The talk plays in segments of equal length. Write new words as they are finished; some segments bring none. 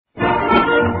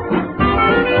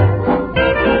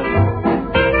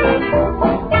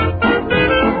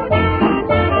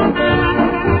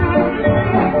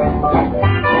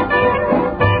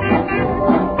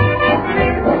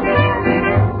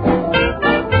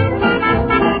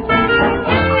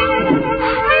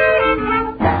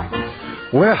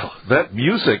Well, that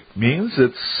music means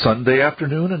it's Sunday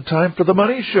afternoon and time for the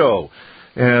Money Show.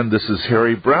 And this is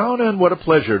Harry Browne, and what a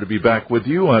pleasure to be back with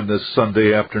you on this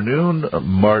Sunday afternoon,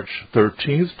 March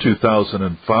 13th,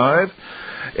 2005.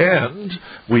 And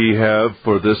we have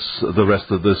for the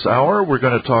rest of this hour, we're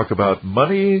going to talk about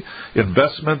money,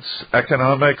 investments,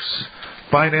 economics,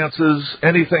 finances,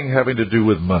 anything having to do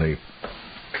with money.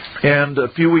 And a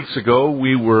few weeks ago,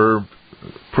 we were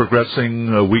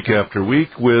progressing week after week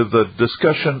with a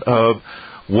discussion of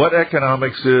what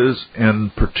economics is,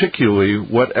 and particularly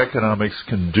what economics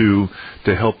can do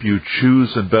to help you choose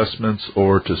investments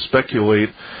or to speculate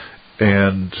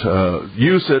and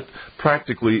use it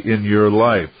practically in your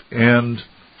life. And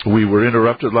we were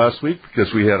interrupted last week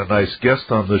because we had a nice guest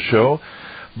on the show.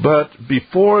 But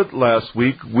before last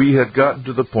week, we had gotten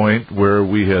to the point where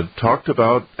we had talked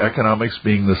about economics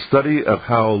being the study of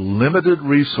how limited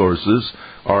resources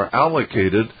are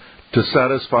allocated to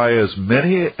satisfy as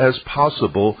many as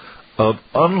possible of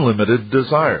unlimited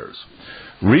desires.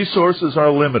 Resources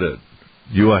are limited.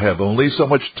 You have only so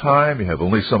much time, you have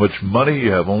only so much money,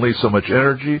 you have only so much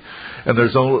energy, and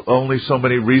there's only so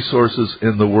many resources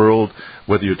in the world,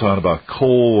 whether you're talking about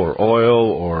coal or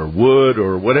oil or wood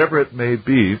or whatever it may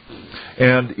be.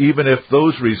 And even if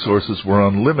those resources were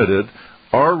unlimited,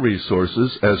 our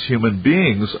resources as human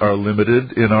beings are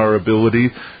limited in our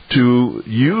ability to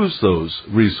use those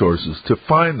resources, to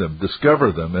find them,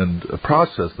 discover them, and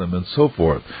process them, and so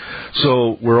forth.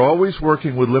 So we're always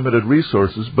working with limited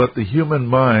resources, but the human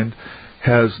mind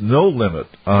has no limit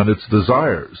on its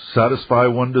desires. Satisfy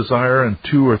one desire and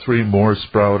two or three more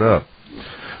sprout up.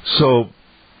 So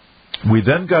we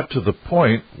then got to the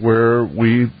point where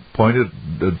we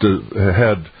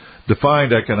had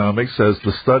defined economics as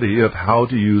the study of how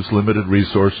to use limited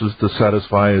resources to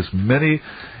satisfy as many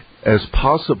as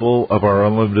possible of our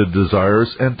unlimited desires,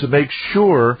 and to make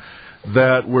sure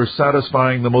that we're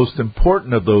satisfying the most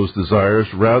important of those desires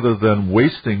rather than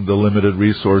wasting the limited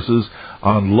resources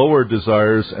on lower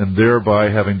desires and thereby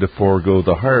having to forego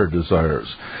the higher desires.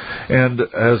 And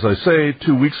as I say,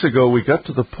 2 weeks ago we got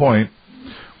to the point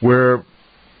where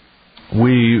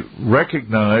we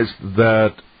recognized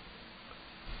that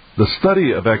the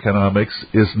study of economics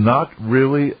is not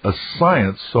really a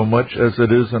science so much as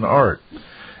it is an art.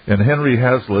 And Henry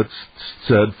Hazlitt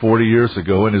said 40 years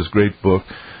ago in his great book,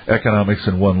 Economics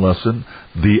in One Lesson,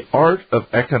 the art of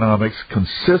economics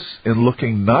consists in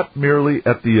looking not merely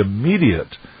at the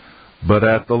immediate, but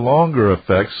at the longer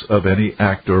effects of any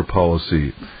act or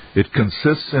policy. It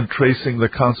consists in tracing the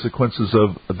consequences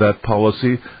of that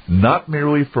policy, not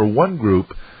merely for one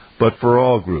group, but for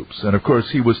all groups. And of course,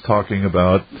 he was talking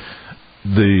about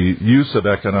the use of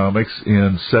economics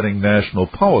in setting national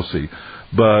policy,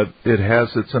 but it has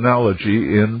its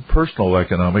analogy in personal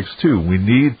economics too. We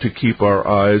need to keep our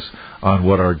eyes on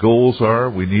what our goals are.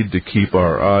 We need to keep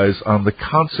our eyes on the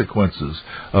consequences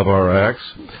of our acts,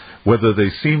 whether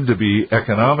they seem to be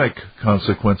economic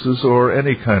consequences or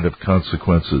any kind of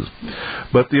consequences.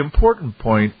 But the important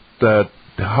point that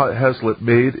Hazlitt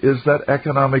made is that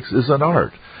economics is an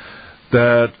art,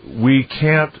 that we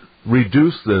can't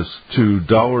reduce this to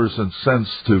dollars and cents,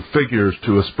 to figures,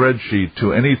 to a spreadsheet,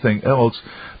 to anything else,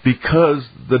 because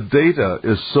the data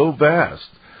is so vast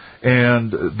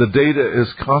and the data is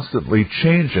constantly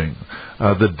changing,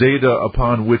 the data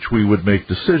upon which we would make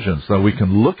decisions. Now, we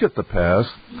can look at the past,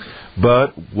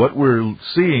 but what we're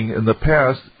seeing in the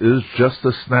past is just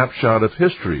a snapshot of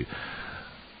history.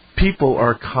 People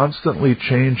are constantly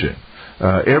changing.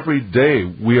 Every day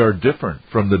we are different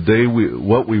from the day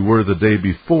what we were the day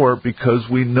before, because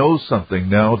we know something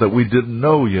now that we didn't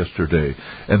know yesterday,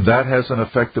 and that has an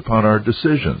effect upon our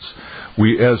decisions.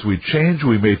 As we change,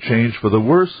 we may change for the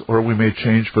worse or we may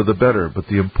change for the better, but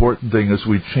the important thing is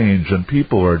we change, and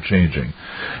people are changing.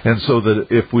 And so that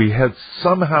if we had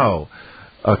somehow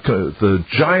the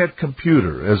giant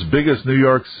computer as big as New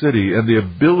York City and the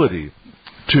ability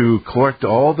to collect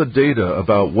all the data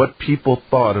about what people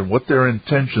thought and what their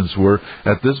intentions were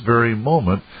at this very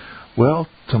moment, well,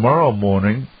 tomorrow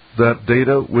morning that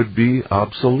data would be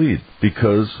obsolete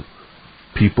because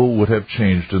people would have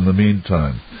changed in the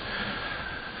meantime.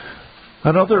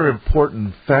 Another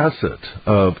important facet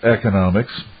of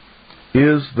economics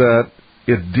is that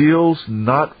it deals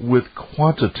not with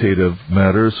quantitative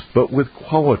matters but with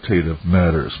qualitative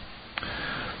matters.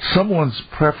 Someone's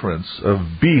preference of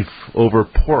beef over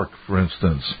pork, for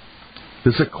instance,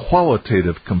 is a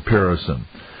qualitative comparison.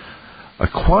 A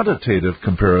quantitative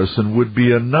comparison would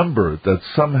be a number that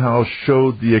somehow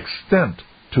showed the extent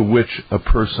to which a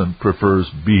person prefers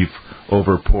beef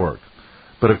over pork.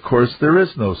 But of course, there is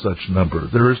no such number.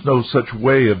 There is no such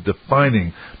way of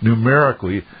defining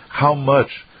numerically how much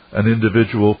an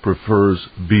individual prefers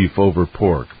beef over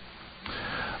pork.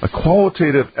 A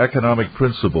qualitative economic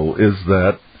principle is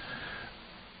that,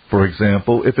 for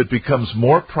example, if it becomes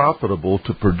more profitable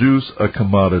to produce a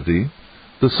commodity,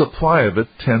 the supply of it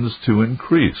tends to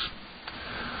increase.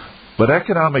 But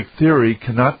economic theory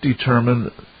cannot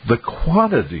determine the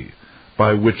quantity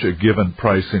by which a given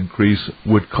price increase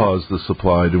would cause the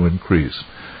supply to increase.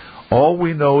 All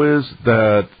we know is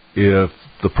that if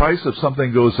the price of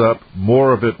something goes up,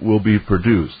 more of it will be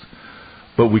produced.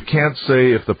 But we can't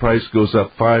say if the price goes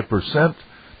up 5%,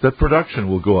 that production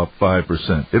will go up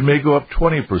 5%. It may go up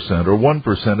 20% or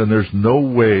 1%, and there's no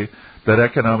way that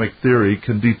economic theory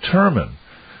can determine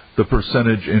the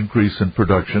percentage increase in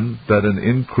production that an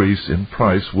increase in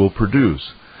price will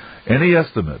produce. Any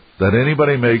estimate that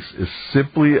anybody makes is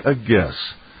simply a guess,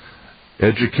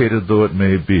 educated though it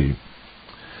may be.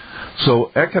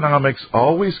 So economics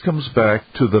always comes back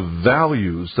to the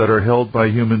values that are held by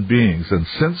human beings, and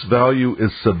since value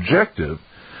is subjective,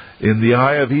 in the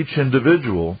eye of each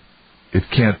individual, it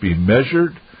can't be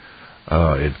measured,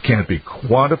 it can't be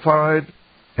quantified,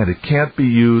 and it can't be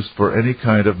used for any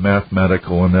kind of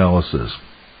mathematical analysis.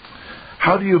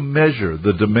 How do you measure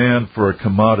the demand for a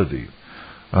commodity,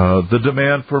 the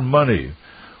demand for money,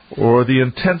 or the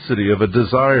intensity of a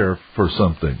desire for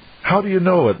something? How do you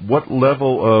know at what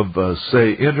level of,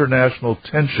 say, international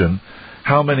tension,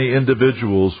 how many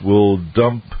individuals will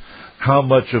dump how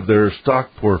much of their stock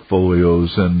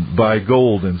portfolios and buy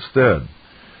gold instead?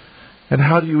 And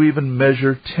how do you even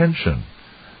measure tension,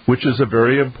 which is a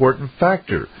very important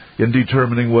factor in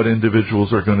determining what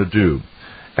individuals are going to do?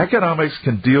 Economics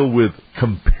can deal with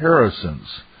comparisons,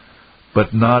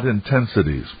 but not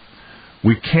intensities.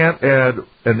 We can't add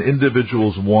an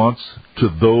individual's wants to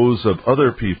those of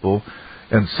other people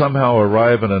and somehow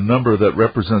arrive at a number that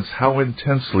represents how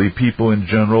intensely people in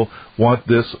general want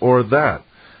this or that,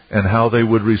 and how they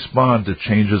would respond to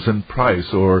changes in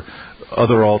price or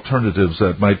other alternatives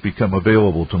that might become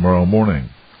available tomorrow morning.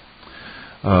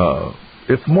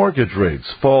 If mortgage rates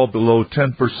fall below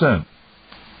 10%,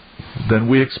 then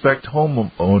we expect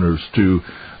homeowners to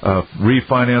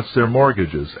refinance their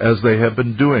mortgages, as they have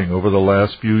been doing over the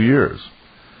last few years.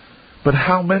 But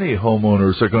how many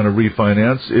homeowners are going to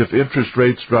refinance if interest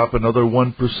rates drop another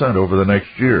 1% over the next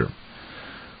year?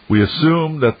 We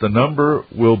assume that the number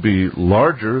will be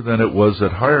larger than it was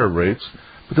at higher rates,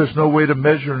 but there's no way to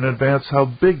measure in advance how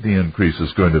big the increase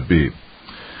is going to be.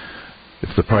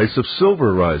 If the price of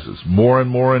silver rises, more and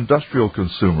more industrial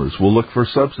consumers will look for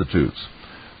substitutes,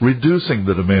 reducing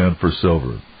the demand for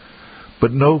silver.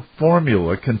 But no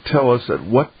formula can tell us at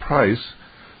what price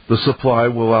the supply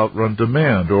will outrun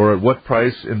demand, or at what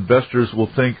price investors will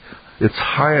think it's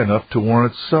high enough to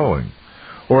warrant selling,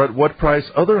 or at what price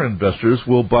other investors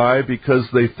will buy because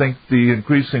they think the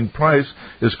increasing price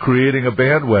is creating a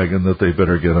bandwagon that they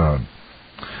better get on.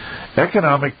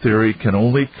 Economic theory can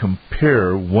only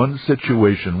compare one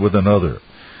situation with another.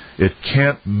 It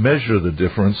can't measure the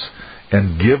difference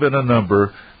and give it a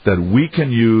number that we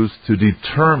can use to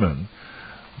determine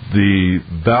the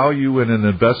value in an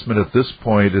investment at this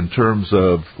point in terms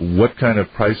of what kind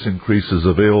of price increase is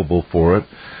available for it.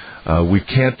 We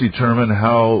can't determine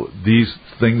how these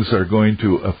things are going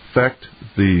to affect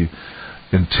the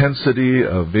intensity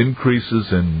of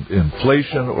increases in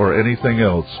inflation or anything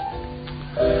else.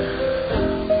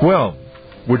 Well,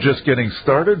 we're just getting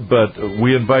started, but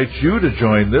we invite you to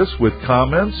join this with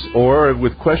comments or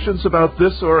with questions about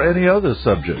this or any other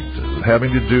subject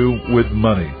having to do with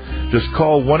money. Just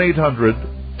call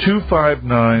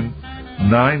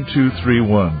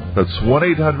 1-800-259-9231. That's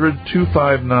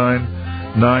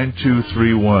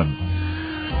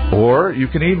 1-800-259-9231. Or you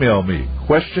can email me,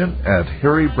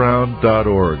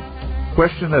 question@harrybrowne.org.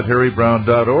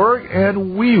 question@harrybrowne.org,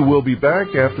 and we will be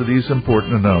back after these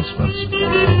important announcements.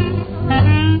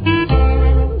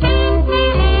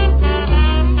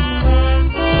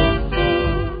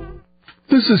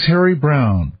 This is Harry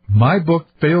Browne. My book,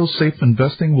 Fail-Safe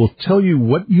Investing, will tell you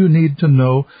what you need to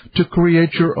know to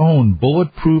create your own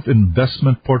bulletproof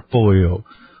investment portfolio,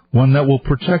 one that will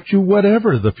protect you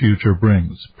whatever the future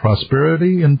brings: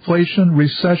 prosperity, inflation,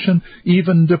 recession,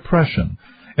 even depression.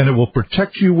 And it will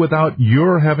protect you without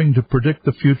your having to predict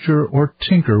the future or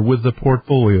tinker with the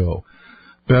portfolio.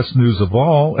 Best news of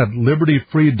all, at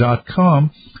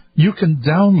libertyfree.com, you can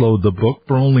download the book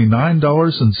for only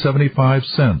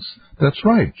 $9.75. That's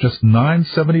right, just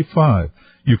 $9.75.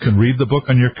 You can read the book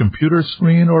on your computer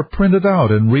screen or print it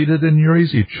out and read it in your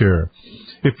easy chair.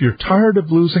 If you're tired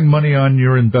of losing money on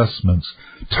your investments,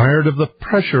 tired of the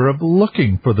pressure of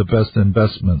looking for the best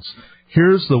investments,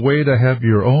 here's the way to have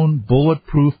your own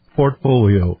bulletproof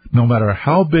portfolio, no matter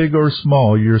how big or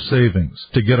small your savings.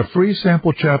 To get a free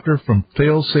sample chapter from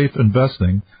Failsafe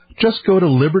Investing, just go to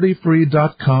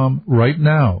libertyfree.com right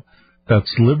now.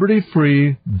 That's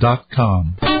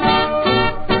libertyfree.com.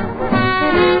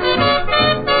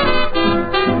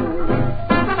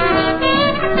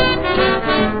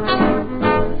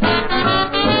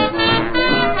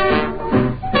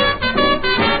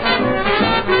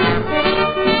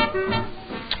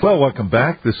 Well, welcome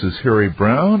back. This is Harry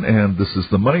Browne, and this is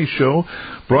The Money Show,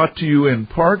 brought to you in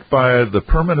part by the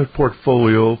Permanent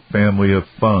Portfolio family of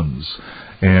funds.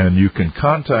 And you can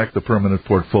contact the Permanent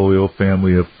Portfolio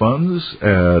family of funds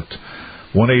at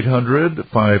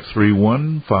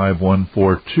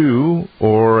 1-800-531-5142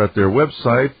 or at their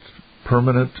website,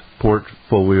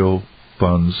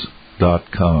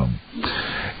 permanentportfoliofunds.com.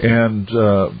 And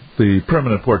the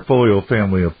Permanent Portfolio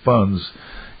family of funds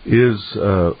is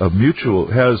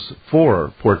has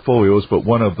 4 portfolios, but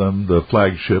one of them, the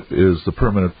flagship, is the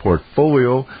Permanent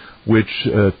Portfolio, which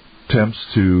attempts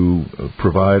to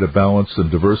provide a balanced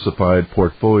and diversified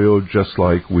portfolio, just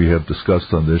like we have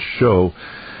discussed on this show,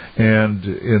 and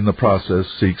in the process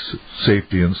seeks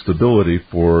safety and stability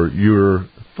for your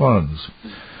funds.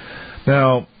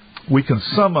 Now, we can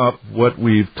sum up what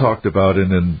we've talked about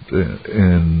in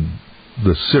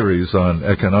the series on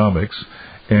economics,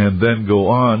 and then go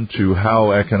on to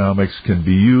how economics can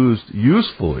be used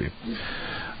usefully.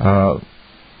 But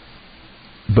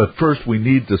first we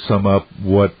need to sum up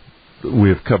what we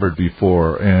have covered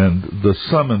before, and the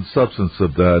sum and substance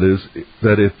of that is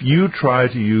that if you try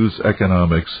to use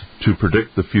economics to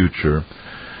predict the future,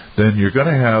 then you're going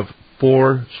to have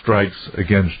 4 strikes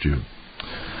against you.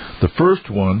 The first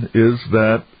one is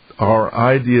that our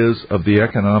ideas of the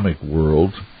economic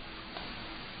world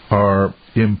are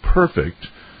imperfect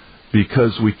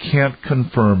because we can't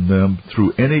confirm them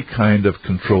through any kind of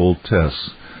controlled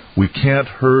tests. We can't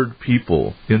herd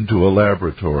people into a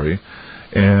laboratory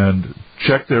and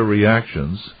check their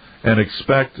reactions and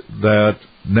expect that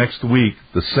next week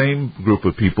the same group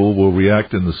of people will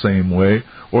react in the same way,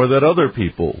 or that other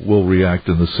people will react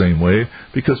in the same way,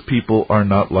 because people are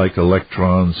not like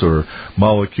electrons or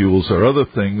molecules or other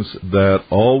things that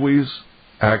always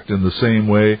act in the same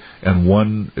way, and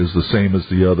one is the same as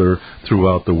the other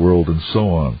throughout the world, and so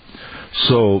on.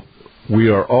 So we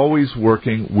are always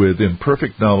working with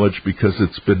imperfect knowledge because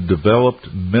it's been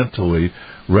developed mentally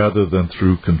rather than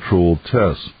through controlled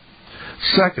tests.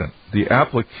 Second, the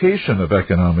application of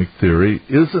economic theory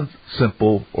isn't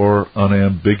simple or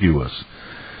unambiguous.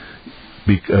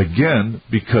 Again,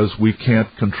 because we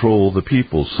can't control the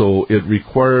people, so it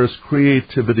requires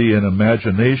creativity and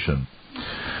imagination.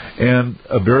 And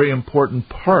a very important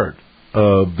part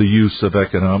of the use of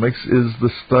economics is the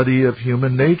study of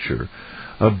human nature,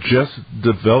 of just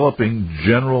developing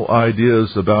general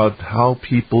ideas about how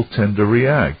people tend to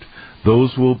react.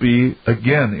 Those will be,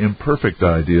 again, imperfect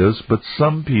ideas, but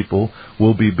some people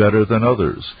will be better than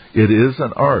others. It is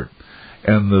an art,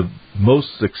 and the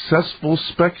most successful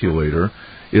speculator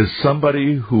is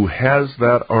somebody who has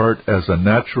that art as a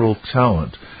natural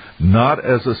talent, not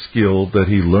as a skill that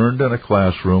he learned in a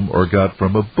classroom or got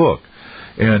from a book.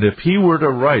 And if he were to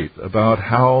write about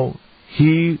how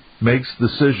he makes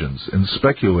decisions in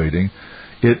speculating,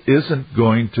 it isn't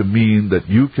going to mean that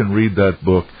you can read that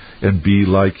book and be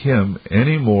like him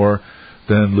any more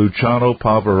than Luciano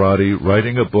Pavarotti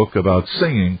writing a book about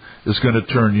singing is going to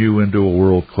turn you into a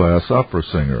world-class opera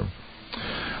singer.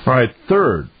 All right,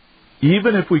 third,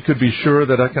 even if we could be sure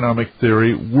that economic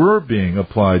theory were being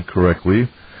applied correctly,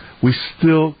 we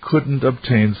still couldn't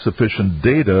obtain sufficient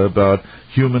data about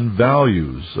human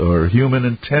values or human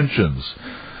intentions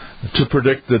to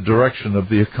predict the direction of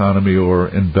the economy or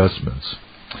investments.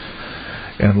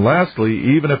 And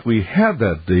lastly, even if we had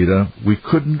that data, we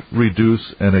couldn't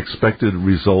reduce an expected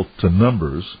result to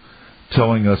numbers,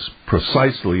 telling us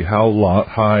precisely how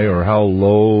high or how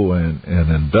low an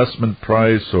investment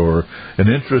price or an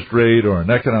interest rate or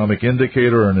an economic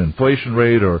indicator or an inflation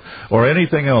rate or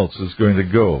anything else is going to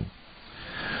go.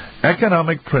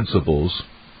 Economic principles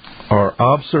are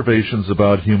observations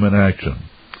about human action,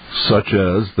 such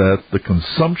as that the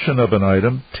consumption of an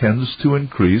item tends to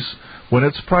increase when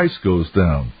its price goes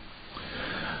down.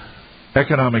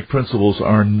 Economic principles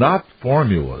are not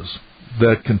formulas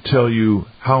that can tell you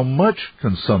how much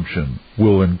consumption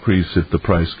will increase if the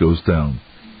price goes down.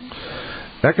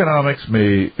 Economics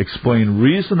may explain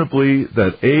reasonably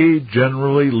that A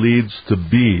generally leads to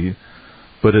B,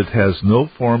 but it has no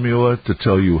formula to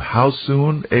tell you how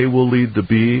soon A will lead to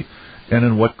B and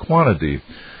in what quantity.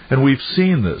 And we've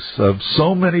seen this of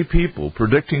so many people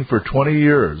predicting for 20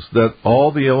 years that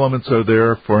all the elements are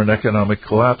there for an economic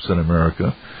collapse in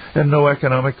America, and no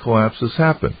economic collapse has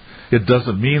happened. It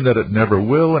doesn't mean that it never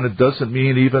will, and it doesn't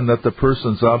mean even that the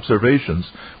person's observations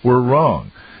were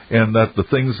wrong and that the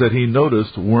things that he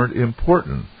noticed weren't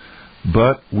important.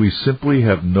 But we simply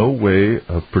have no way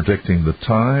of predicting the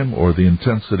time or the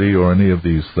intensity or any of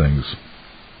these things.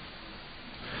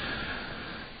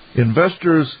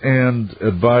 Investors and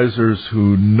advisors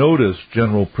who notice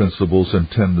general principles and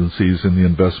tendencies in the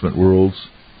investment worlds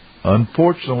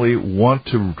unfortunately want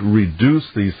to reduce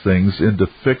these things into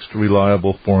fixed,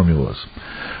 reliable formulas.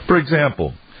 For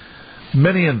example,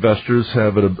 many investors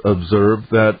have observed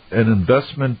that an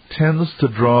investment tends to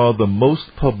draw the most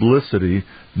publicity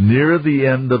near the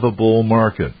end of a bull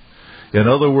market. In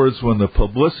other words, when the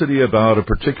publicity about a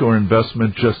particular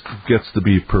investment just gets to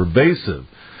be pervasive,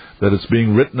 that it's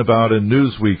being written about in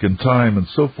Newsweek and Time and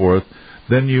so forth,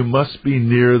 then you must be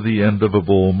near the end of a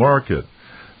bull market,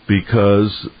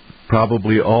 because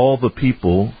probably all the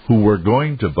people who were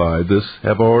going to buy this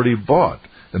have already bought,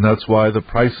 and that's why the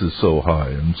price is so high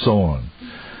and so on.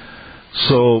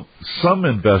 So some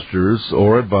investors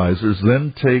or advisors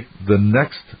then take the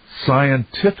next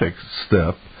scientific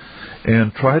step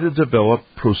and try to develop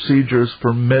procedures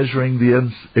for measuring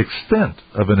the extent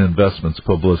of an investment's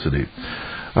publicity.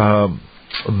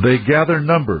 They gather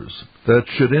numbers that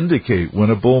should indicate when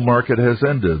a bull market has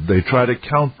ended. They try to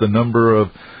count the number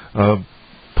of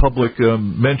public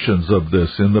mentions of this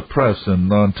in the press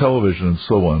and on television and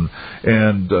so on,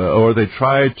 and or they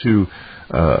try to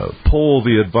poll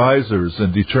the advisors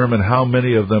and determine how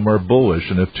many of them are bullish,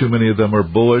 and if too many of them are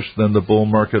bullish, then the bull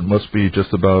market must be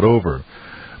just about over.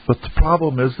 But the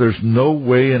problem is there's no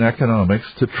way in economics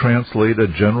to translate a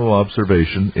general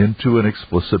observation into an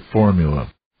explicit formula.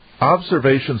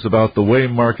 Observations about the way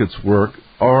markets work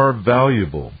are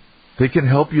valuable. They can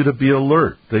help you to be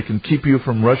alert. They can keep you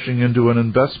from rushing into an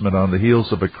investment on the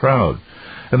heels of a crowd.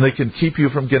 And they can keep you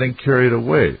from getting carried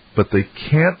away. But they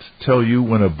can't tell you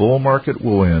when a bull market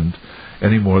will end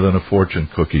any more than a fortune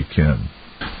cookie can.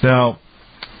 Now,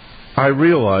 I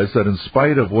realize that in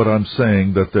spite of what I'm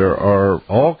saying, that there are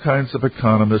all kinds of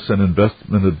economists and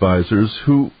investment advisors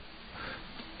who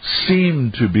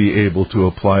seem to be able to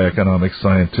apply economics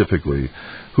scientifically,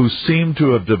 who seem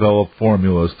to have developed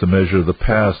formulas to measure the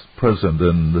past, present,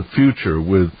 and the future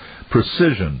with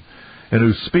precision, and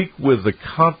who speak with the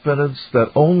confidence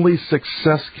that only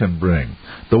success can bring.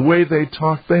 The way they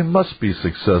talk, they must be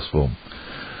successful.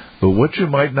 But what you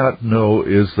might not know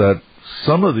is that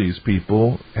some of these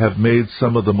people have made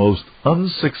some of the most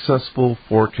unsuccessful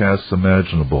forecasts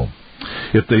imaginable.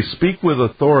 If they speak with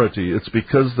authority, it's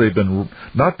because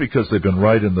not because they've been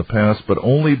right in the past, but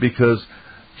only because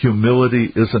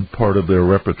humility isn't part of their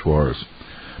repertoires.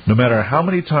 No matter how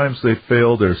many times they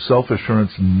fail, their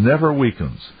self-assurance never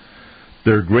weakens.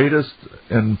 Their greatest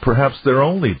and perhaps their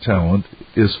only talent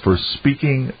is for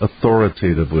speaking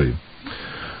authoritatively.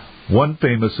 One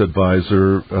famous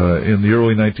advisor in the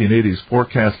early 1980s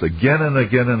forecast again and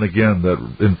again and again that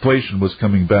inflation was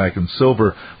coming back and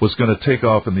silver was going to take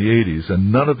off in the 80s,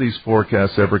 and none of these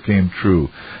forecasts ever came true.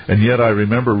 And yet I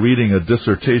remember reading a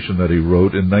dissertation that he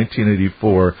wrote in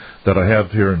 1984 that I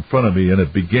have here in front of me, and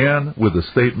it began with a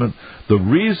statement: the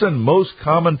reason most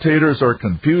commentators are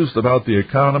confused about the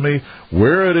economy,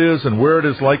 where it is and where it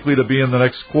is likely to be in the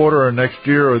next quarter or next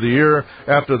year or the year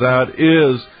after that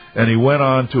is... And he went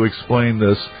on to explain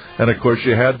this, and of course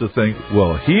you had to think,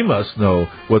 well, he must know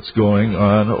what's going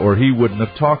on, or he wouldn't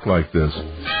have talked like this.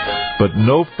 But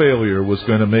no failure was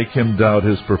going to make him doubt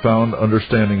his profound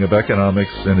understanding of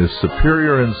economics and his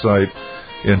superior insight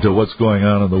into what's going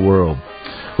on in the world.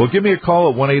 Well, give me a call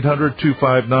at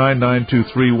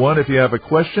 1-800-259-9231 if you have a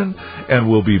question, and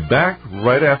we'll be back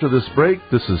right after this break.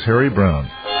 This is Harry Browne.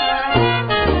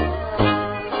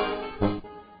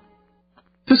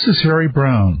 This is Harry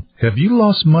Browne. Have you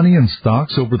lost money in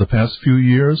stocks over the past few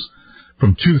years?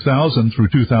 From 2000 through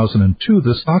 2002,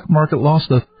 the stock market lost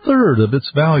a third of its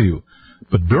value.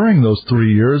 But during those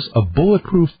 3 years, a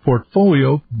bulletproof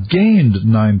portfolio gained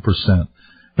 9%.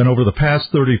 And over the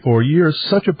past 34 years,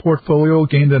 such a portfolio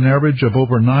gained an average of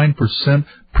over 9%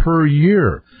 per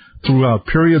year throughout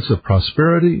periods of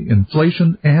prosperity,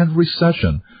 inflation, and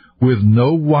recession, with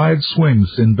no wide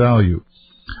swings in value.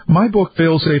 My book,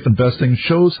 Fail-Safe Investing,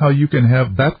 shows how you can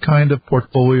have that kind of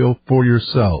portfolio for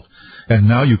yourself. And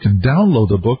now you can download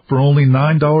the book for only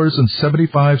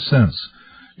 $9.75.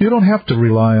 You don't have to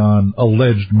rely on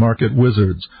alleged market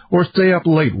wizards or stay up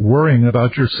late worrying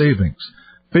about your savings.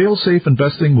 Fail-Safe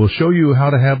Investing will show you how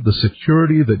to have the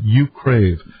security that you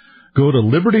crave. Go to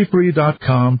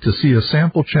libertyfree.com to see a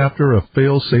sample chapter of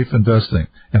Fail-Safe Investing,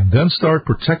 and then start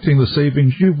protecting the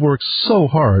savings you've worked so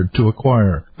hard to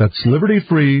acquire. That's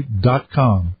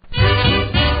libertyfree.com.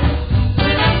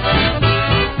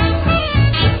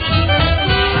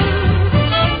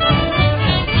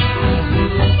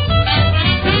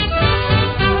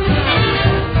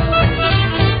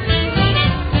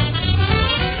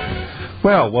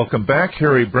 Well, welcome back.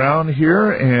 Harry Browne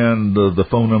here, and the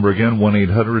phone number again,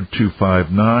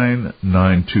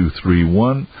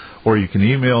 1-800-259-9231, or you can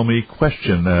email me,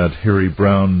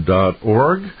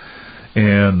 question@harrybrowne.org,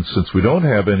 and since we don't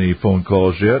have any phone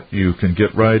calls yet, you can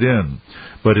get right in.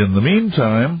 But in the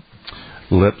meantime,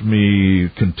 let me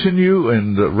continue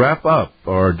and wrap up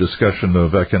our discussion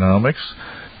of economics.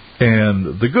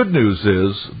 And the good news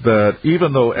is that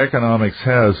even though economics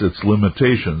has its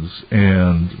limitations,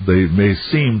 and they may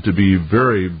seem to be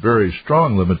very, very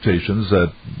strong limitations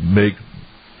that make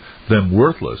them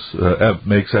worthless,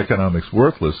 makes economics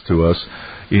worthless to us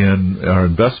in our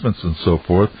investments and so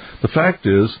forth, the fact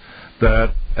is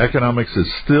that economics is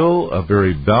still a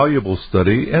very valuable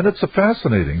study, and it's a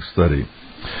fascinating study.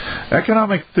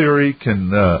 Economic theory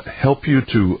can help you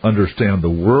to understand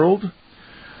the world,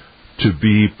 to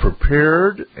be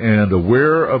prepared and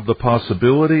aware of the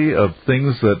possibility of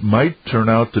things that might turn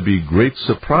out to be great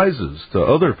surprises to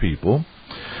other people.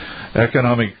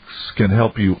 Economics can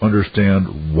help you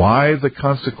understand why the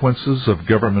consequences of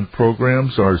government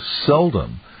programs are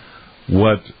seldom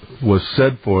what was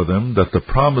said for them, that the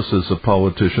promises of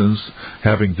politicians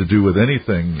having to do with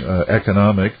anything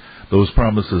economic, those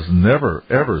promises never,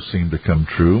 ever seem to come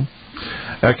true.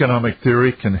 Economic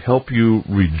theory can help you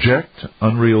reject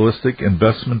unrealistic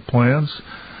investment plans.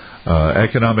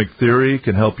 Economic theory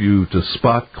can help you to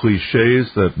spot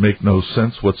cliches that make no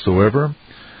sense whatsoever.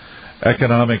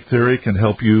 Economic theory can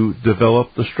help you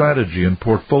develop the strategy and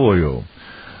portfolio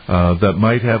that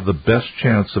might have the best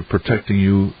chance of protecting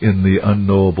you in the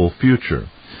unknowable future.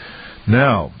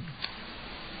 Now,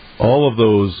 all of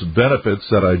those benefits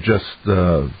that I just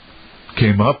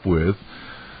came up with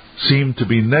seem to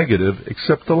be negative,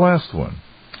 except the last one,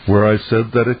 where I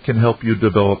said that it can help you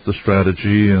develop the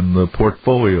strategy and the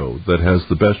portfolio that has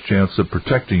the best chance of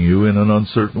protecting you in an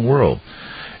uncertain world.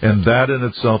 And that in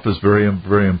itself is very,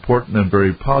 very important and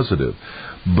very positive.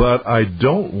 But I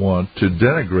don't want to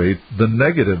denigrate the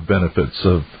negative benefits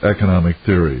of economic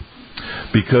theory.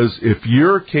 Because if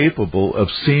you're capable of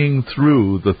seeing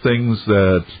through the things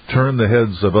that turn the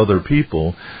heads of other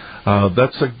people,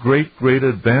 that's a great, great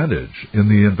advantage in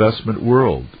the investment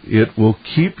world. It will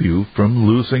keep you from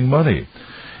losing money.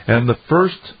 And the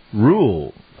first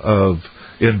rule of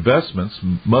investments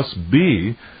must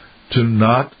be to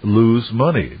not lose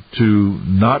money, to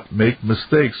not make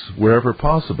mistakes wherever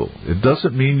possible. It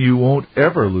doesn't mean you won't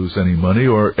ever lose any money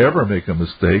or ever make a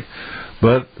mistake,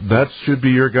 but that should be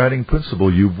your guiding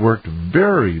principle. You've worked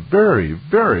very, very,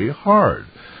 very hard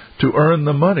to earn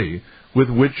the money with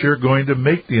which you're going to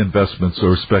make the investments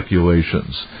or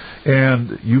speculations.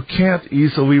 And you can't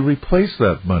easily replace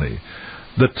that money.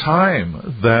 The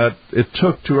time that it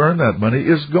took to earn that money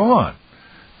is gone.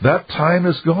 That time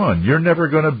is gone. You're never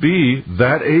going to be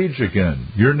that age again.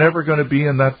 You're never going to be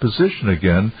in that position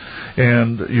again.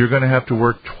 And you're going to have to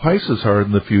work twice as hard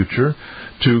in the future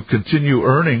to continue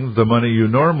earning the money you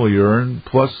normally earn,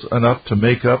 plus enough to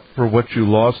make up for what you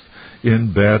lost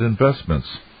in bad investments.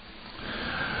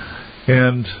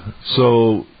 And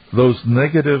so those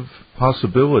negative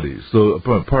possibilities,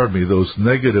 those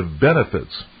negative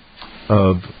benefits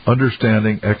of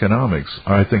understanding economics,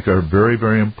 I think are very,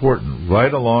 very important,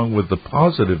 right along with the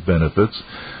positive benefits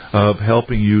of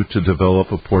helping you to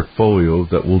develop a portfolio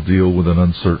that will deal with an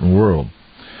uncertain world.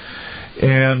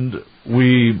 And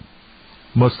we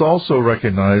must also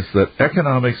recognize that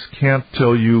economics can't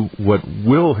tell you what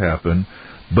will happen,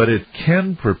 but it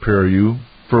can prepare you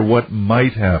for what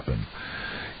might happen.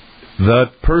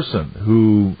 That person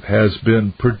who has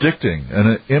been predicting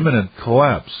an imminent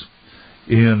collapse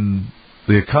in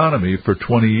the economy for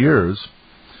 20 years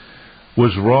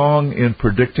was wrong in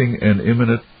predicting an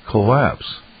imminent collapse,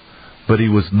 but he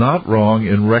was not wrong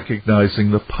in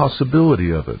recognizing the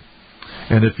possibility of it.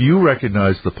 And if you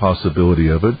recognize the possibility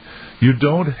of it, you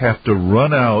don't have to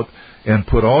run out and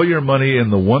put all your money in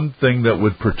the one thing that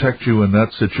would protect you in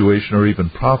that situation or even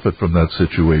profit from that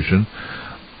situation,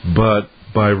 but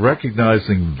by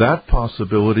recognizing that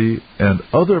possibility and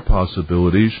other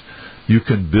possibilities, you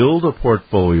can build a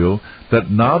portfolio that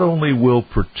not only will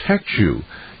protect you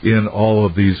in all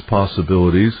of these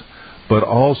possibilities, but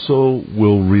also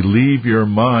will relieve your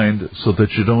mind so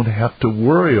that you don't have to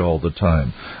worry all the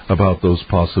time about those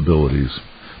possibilities.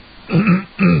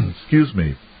 Excuse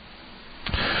me.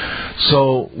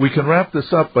 So we can wrap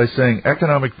this up by saying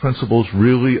economic principles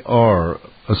really are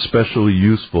especially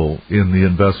useful in the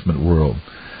investment world.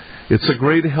 It's a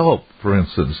great help, for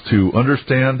instance, to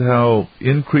understand how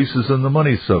increases in the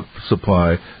money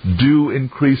supply do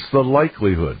increase the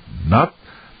likelihood, not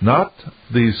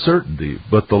the certainty,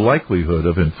 but the likelihood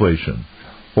of inflation,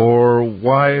 or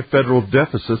why federal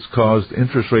deficits caused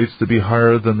interest rates to be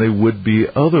higher than they would be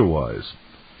otherwise.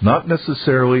 Not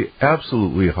necessarily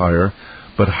absolutely higher,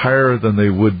 but higher than they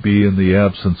would be in the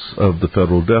absence of the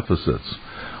federal deficits,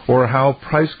 or how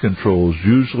price controls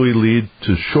usually lead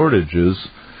to shortages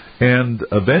and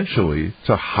eventually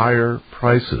to higher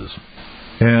prices.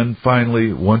 And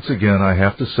finally, once again, I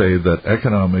have to say that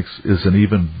economics is an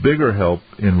even bigger help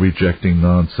in rejecting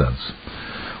nonsense.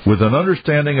 With an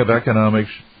understanding of economics,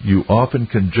 you often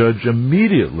can judge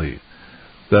immediately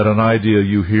that an idea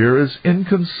you hear is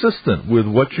inconsistent with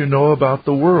what you know about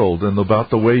the world and about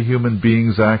the way human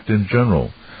beings act in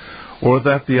general, or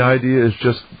that the idea is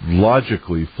just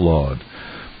logically flawed.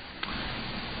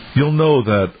 You'll know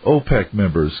that OPEC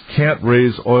members can't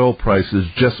raise oil prices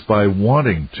just by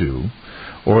wanting to,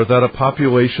 or that a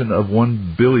population of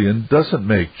 1 billion doesn't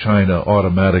make China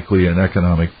automatically an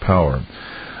economic power,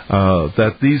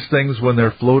 that these things, when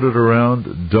they're floated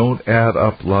around, don't add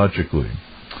up logically.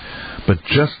 But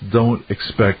just don't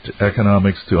expect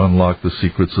economics to unlock the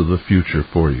secrets of the future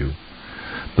for you.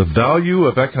 The value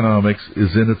of economics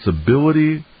is in its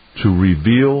ability to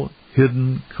reveal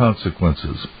hidden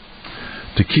consequences,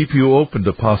 to keep you open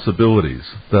to possibilities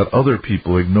that other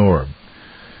people ignore,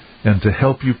 and to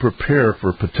help you prepare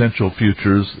for potential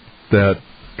futures that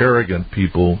arrogant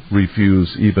people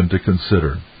refuse even to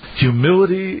consider.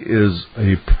 Humility is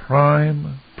a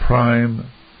prime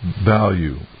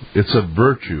value. It's a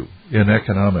virtue in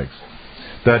economics.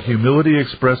 That humility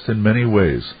expressed in many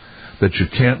ways, that you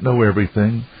can't know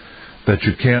everything, that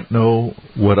you can't know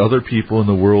what other people in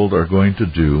the world are going to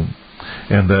do,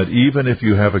 and that even if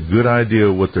you have a good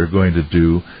idea what they're going to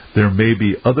do, there may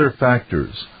be other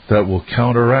factors that will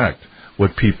counteract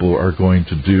what people are going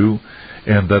to do,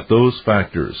 and that those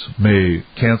factors may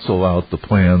cancel out the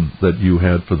plan that you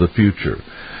had for the future.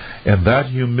 And that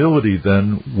humility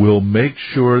then will make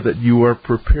sure that you are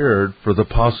prepared for the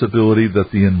possibility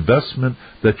that the investment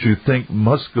that you think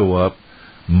must go up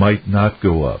might not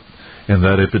go up. And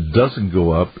that if it doesn't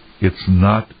go up, it's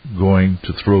not going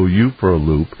to throw you for a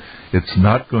loop. It's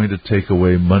not going to take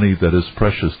away money that is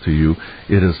precious to you.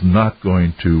 It is not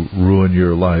going to ruin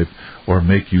your life or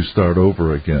make you start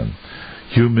over again.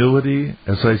 Humility,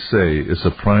 as I say, is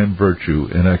a prime virtue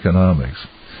in economics.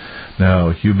 Now,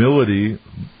 humility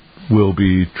will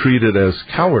be treated as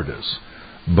cowardice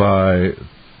by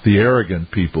the arrogant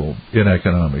people in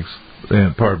economics,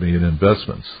 and in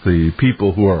investments, the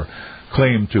people who are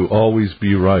claim to always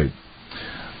be right.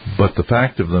 But the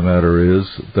fact of the matter is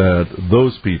that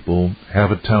those people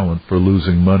have a talent for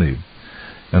losing money,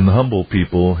 and the humble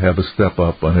people have a step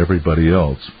up on everybody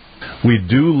else. We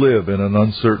do live in an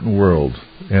uncertain world,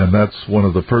 and that's one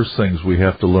of the first things we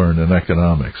have to learn in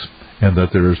economics, and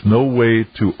that there is no way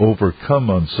to overcome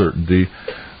uncertainty,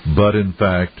 but in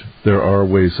fact, there are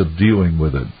ways of dealing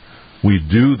with it. We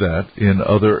do that in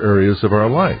other areas of our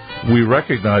life. We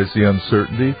recognize the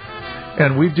uncertainty,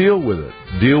 and we deal with it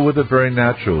very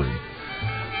naturally.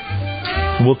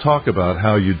 We'll talk about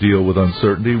how you deal with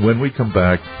uncertainty when we come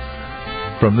back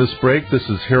from this break. This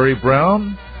is Harry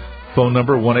Browne. Phone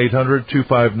number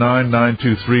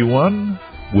 1-800-259-9231.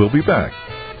 We'll be back.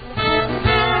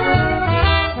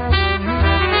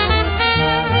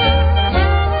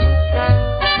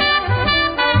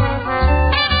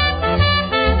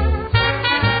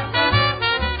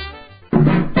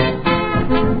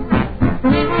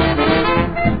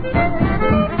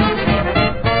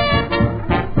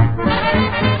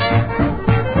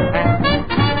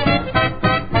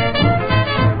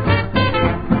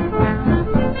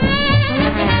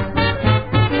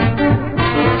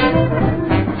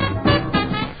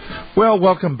 Well,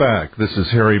 welcome back. This is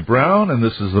Harry Browne, and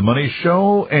this is The Money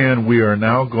Show, and we are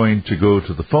now going to go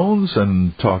to the phones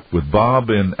and talk with Bob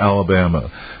in Alabama.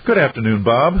 Good afternoon,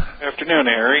 Bob. Afternoon,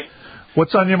 Harry.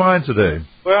 What's on your mind today?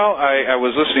 Well, I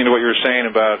was listening to what you were saying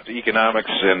about economics,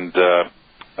 and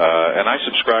I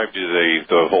subscribe to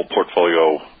the whole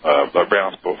portfolio,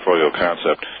 balanced portfolio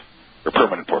concept, or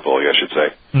permanent portfolio, I should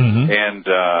say. Mm-hmm. And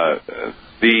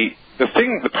the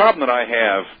problem that I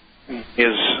have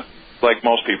is, like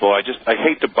most people, I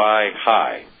hate to buy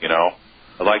high. You know,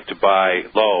 I like to buy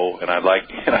low, and I like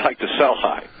to sell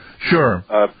high. Sure.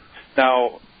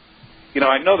 Now,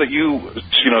 I know that you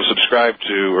subscribe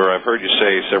to, or I've heard you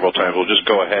say several times, well, just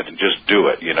go ahead and just do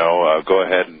it. Go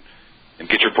ahead and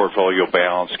get your portfolio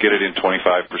balanced, get it in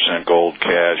 25% gold,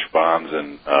 cash, bonds,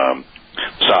 and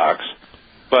stocks.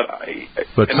 But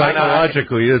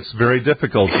psychologically, it's very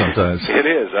difficult sometimes. It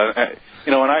is,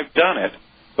 and I've done it.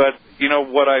 But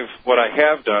what I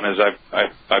have done is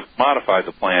I've modified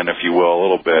the plan, if you will, a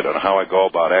little bit on how I go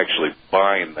about actually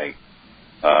buying the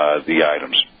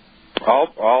items.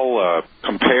 I'll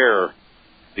compare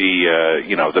the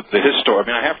history. I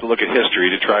mean, I have to look at history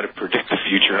to try to predict the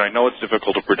future, and I know it's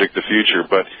difficult to predict the future.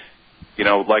 But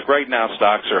like right now,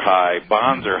 stocks are high,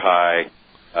 bonds are high,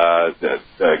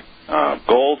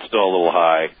 gold's still a little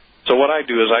high. So what I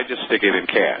do is I just stick it in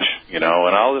cash, and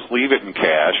I'll just leave it in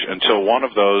cash until one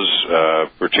of those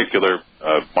particular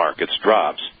markets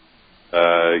drops,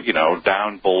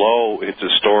 down below its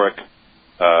historic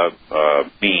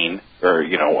mean, or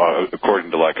according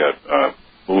to like a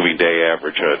moving day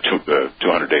average,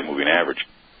 200-day moving average,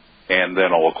 and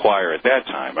then I'll acquire at that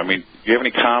time. I mean, do you have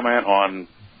any comment on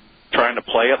trying to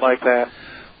play it like that?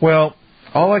 Well,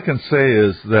 all I can say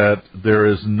is that there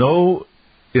is no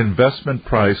investment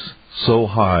price so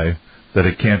high that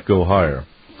it can't go higher,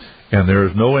 and there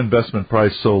is no investment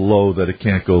price so low that it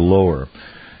can't go lower.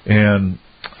 And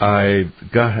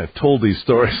I've told these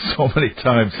stories so many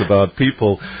times about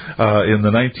people in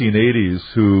the 1980s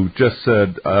who just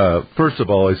said, first of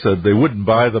all, I said they wouldn't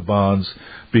buy the bonds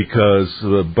because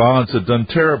the bonds had done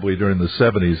terribly during the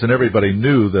 70s, and everybody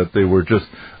knew that they were just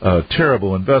a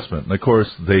terrible investment. And, of course,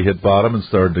 they hit bottom and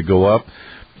started to go up.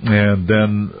 And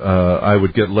then I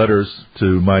would get letters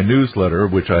to my newsletter,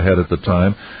 which I had at the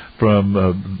time,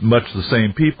 from much the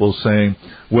same people saying,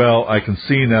 well, I can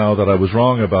see now that I was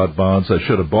wrong about bonds. I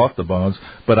should have bought the bonds,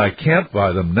 but I can't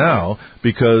buy them now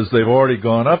because they've already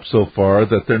gone up so far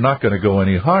that they're not going to go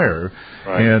any higher.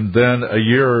 Right. And then a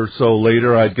year or so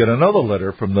later, I'd get another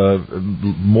letter from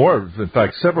in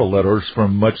fact, several letters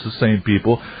from much the same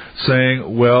people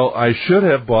saying, well, I should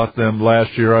have bought them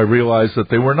last year. I realized that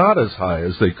they were not as high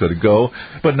as they could go,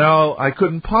 but now I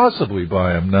couldn't possibly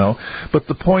buy them now. But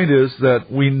the point is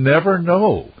that we never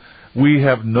know. We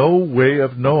have no way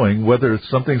of knowing whether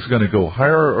something's going to go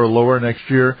higher or lower next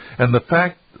year, and the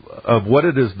fact of what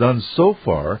it has done so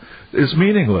far is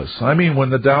meaningless. I mean,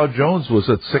 when the Dow Jones was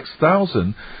at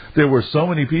 6,000, there were so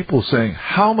many people saying,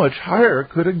 how much higher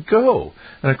could it go?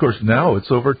 And, of course, now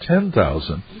it's over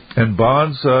 10,000. And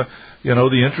bonds, the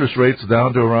interest rate's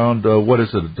down to around,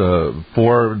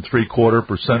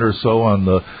 4.75% or so on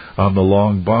the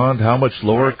long bond. How much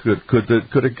lower could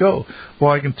it go?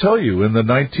 Well, I can tell you, in the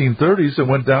 1930s, it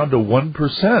went down to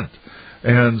 1%.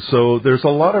 And so there's a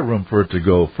lot of room for it to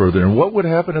go further. And what would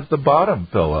happen if the bottom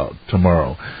fell out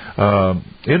tomorrow?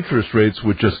 Interest rates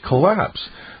would just collapse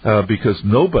because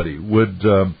nobody would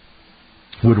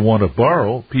want to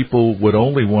borrow. People would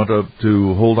only want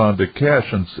to hold on to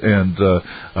cash, and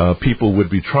people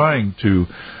would be trying to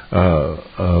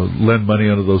lend money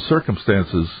under those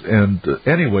circumstances. And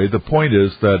anyway, the point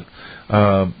is that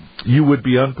you would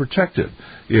be unprotected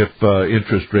if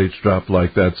interest rates dropped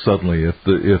like that suddenly, if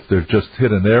they're just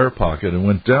hit an air pocket and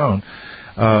went down.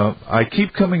 I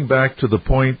keep coming back to the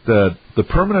point that the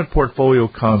permanent portfolio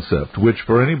concept, which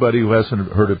for anybody who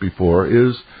hasn't heard it before,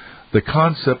 is the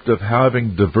concept of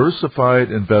having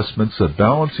diversified investments that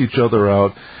balance each other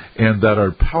out and that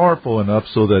are powerful enough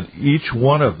so that each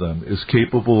one of them is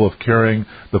capable of carrying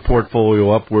the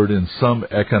portfolio upward in some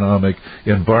economic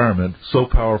environment, so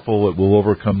powerful it will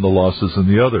overcome the losses in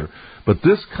the other. But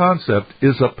this concept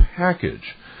is a package.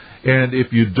 And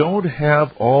if you don't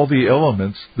have all the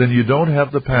elements, then you don't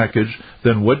have the package,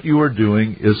 then what you are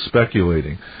doing is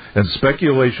speculating. And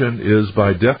speculation is,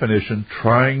 by definition,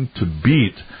 trying to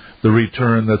beat the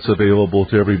return that's available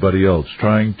to everybody else,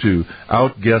 trying to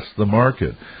outguess the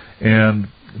market. And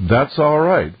that's all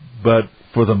right. But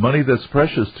for the money that's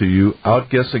precious to you,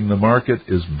 outguessing the market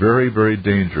is very, very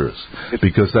dangerous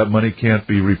because that money can't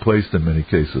be replaced in many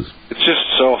cases. It's just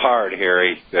so hard,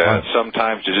 Harry,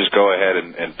 sometimes to just go ahead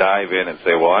and dive in and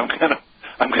say, well, I'm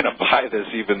gonna buy this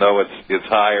even though it's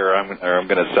higher, or I'm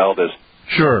going to sell this.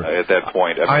 Sure. At that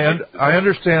point. I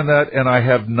understand that, and I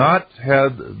have not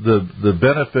had the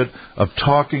benefit of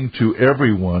talking to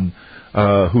everyone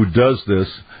who does this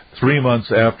 3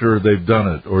 months after they've done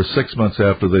it or 6 months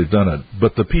after they've done it.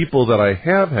 But the people that I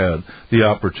have had the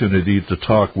opportunity to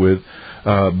talk with,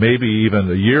 maybe even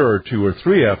a year or 2 or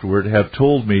 3 afterward, have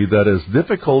told me that as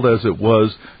difficult as it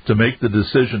was to make the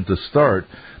decision to start,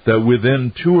 that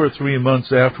within 2 or 3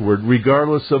 months afterward,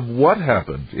 regardless of what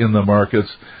happened in the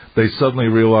markets, they suddenly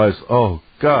realized, oh,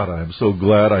 God, I'm so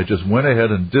glad I just went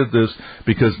ahead and did this,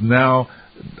 because now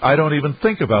I don't even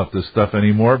think about this stuff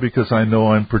anymore because I know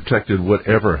I'm protected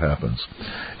whatever happens.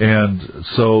 And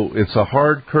so it's a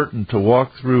hard curtain to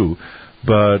walk through,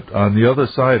 but on the other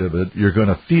side of it, you're going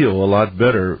to feel a lot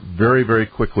better very, very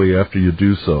quickly after you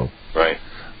do so. Right.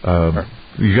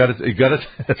 You got to.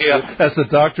 Yeah. As the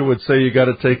doctor would say, you got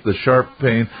to take the sharp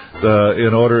pain,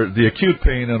 the acute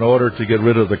pain, in order to get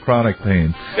rid of the chronic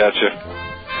pain. Gotcha.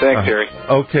 Thanks, Harry.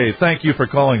 Okay, thank you for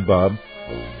calling, Bob.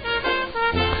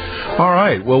 All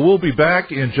right, well, we'll be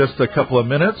back in just a couple of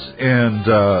minutes,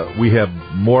 and we have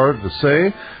more to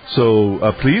say.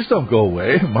 So please don't go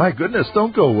away. My goodness,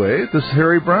 don't go away. This is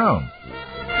Harry Browne.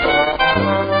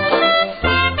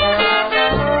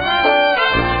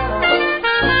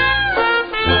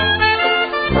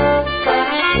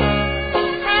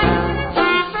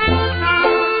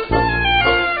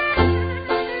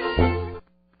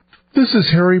 This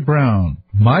is Harry Browne.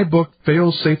 My book,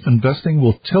 Fail-Safe Investing,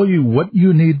 will tell you what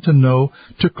you need to know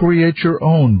to create your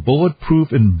own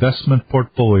bulletproof investment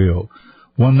portfolio,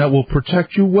 one that will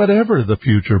protect you whatever the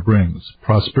future brings,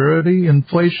 prosperity,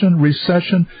 inflation,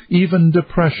 recession, even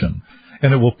depression.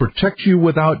 And it will protect you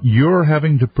without your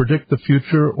having to predict the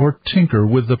future or tinker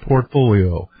with the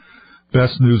portfolio.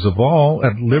 Best news of all,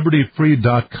 at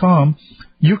libertyfree.com,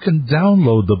 you can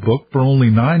download the book for only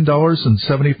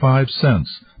 $9.75.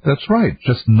 That's right,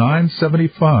 just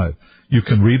 $9.75. You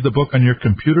can read the book on your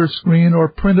computer screen or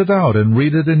print it out and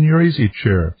read it in your easy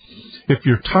chair. If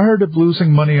you're tired of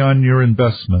losing money on your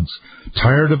investments,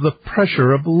 tired of the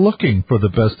pressure of looking for the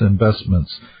best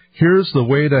investments, here's the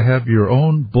way to have your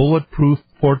own bulletproof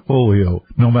portfolio,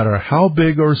 no matter how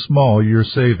big or small your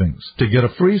savings. To get a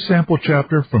free sample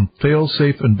chapter from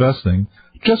Fail-Safe Investing,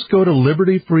 just go to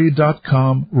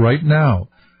libertyfree.com right now.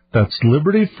 That's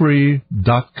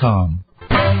libertyfree.com.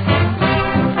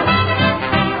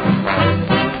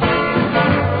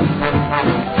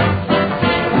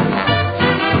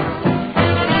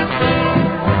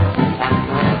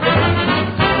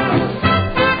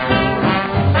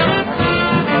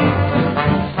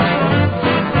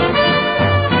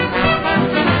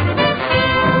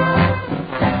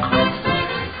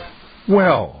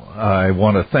 Well, I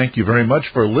want to thank you very much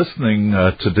for listening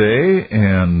today,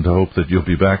 and hope that you'll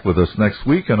be back with us next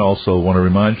week. And also want to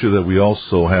remind you that we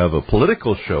also have a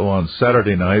political show on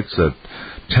Saturday nights at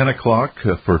 10 o'clock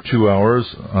for 2 hours,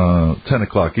 10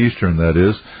 o'clock Eastern, that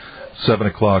is, 7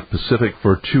 o'clock Pacific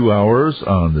for 2 hours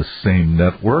on the same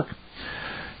network.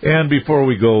 And before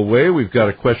we go away, we've got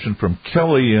a question from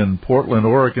Kelly in Portland,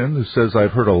 Oregon, who says,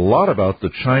 I've heard a lot about the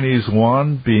Chinese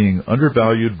yuan being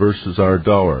undervalued versus our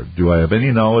dollar. Do I have any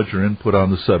knowledge or input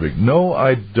on the subject? No,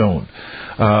 I don't.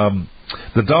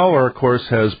 The dollar, of course,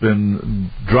 has been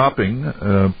dropping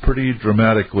pretty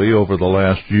dramatically over the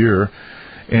last year,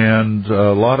 and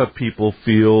a lot of people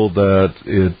feel that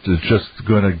it is just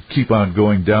going to keep on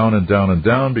going down and down and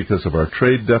down because of our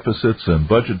trade deficits and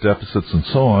budget deficits and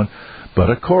so on. But,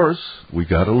 of course, we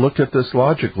got to look at this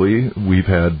logically. We've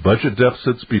had budget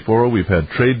deficits before. We've had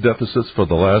trade deficits for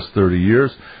the last 30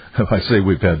 years. If I say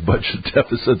we've had budget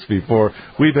deficits before,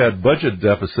 we've had budget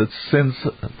deficits since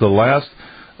the last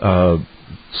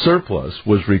surplus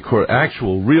was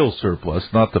actual real surplus,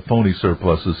 not the phony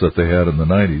surpluses that they had in the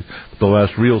 90s. The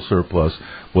last real surplus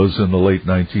was in the late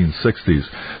 1960s.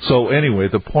 So anyway,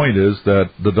 the point is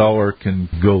that the dollar can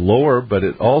go lower, but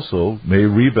it also may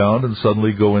rebound and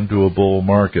suddenly go into a bull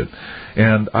market.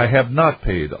 And I have not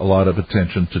paid a lot of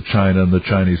attention to China and the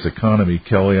Chinese economy,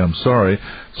 Kelly, I'm sorry.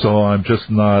 So I'm just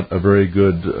not a very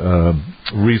good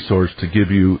resource to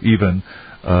give you even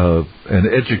an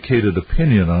educated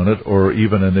opinion on it or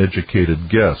even an educated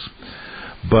guess.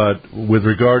 But with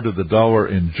regard to the dollar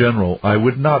in general, I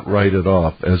would not write it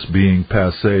off as being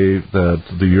passé, that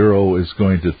the euro is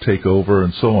going to take over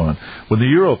and so on. When the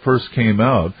euro first came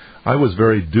out, I was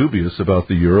very dubious about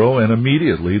the euro, and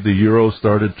immediately the euro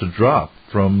started to drop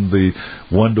from the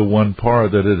 1-to-1 par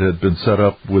that it had been set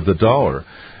up with the dollar.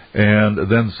 And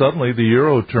then suddenly the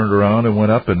euro turned around and went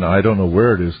up, and I don't know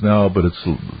where it is now, but it's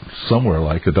somewhere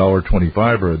like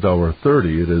 $1.25 or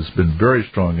 $1.30. It has been very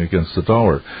strong against the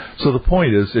dollar. So the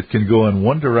point is, it can go in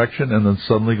one direction and then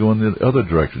suddenly go in the other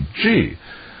direction. Gee,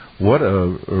 what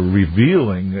a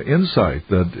revealing insight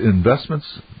that investments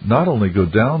not only go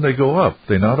down, they go up.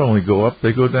 They not only go up,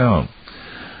 they go down.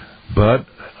 But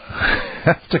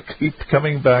have to keep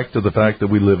coming back to the fact that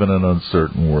we live in an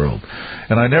uncertain world.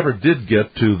 And I never did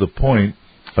get to the point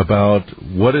about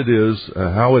what it is,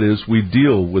 how it is we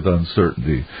deal with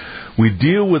uncertainty. We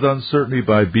deal with uncertainty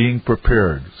by being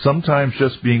prepared. Sometimes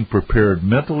just being prepared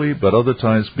mentally, but other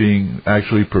times being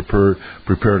actually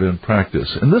prepared in practice.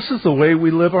 And this is the way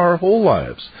we live our whole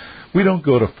lives. We don't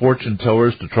go to fortune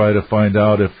tellers to try to find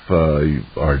out if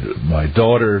my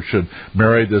daughter should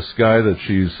marry this guy that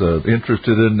she's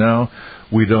interested in now.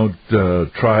 We don't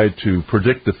try to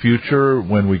predict the future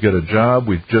when we get a job.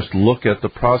 We just look at the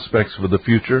prospects for the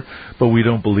future, but we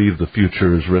don't believe the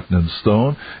future is written in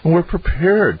stone. And we're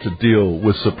prepared to deal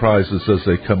with surprises as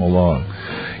they come along.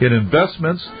 In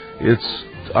investments,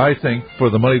 I think for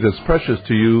the money that's precious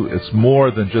to you, it's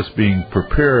more than just being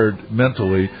prepared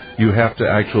mentally. You have to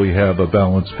actually have a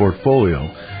balanced portfolio.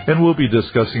 And we'll be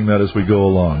discussing that as we go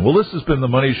along. Well, this has been The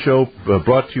Money Show,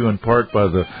 brought to you in part by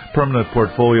the Permanent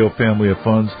Portfolio family of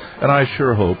funds, and I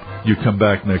sure hope you come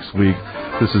back next week.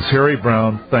 This is Harry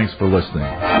Browne. Thanks for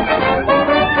listening.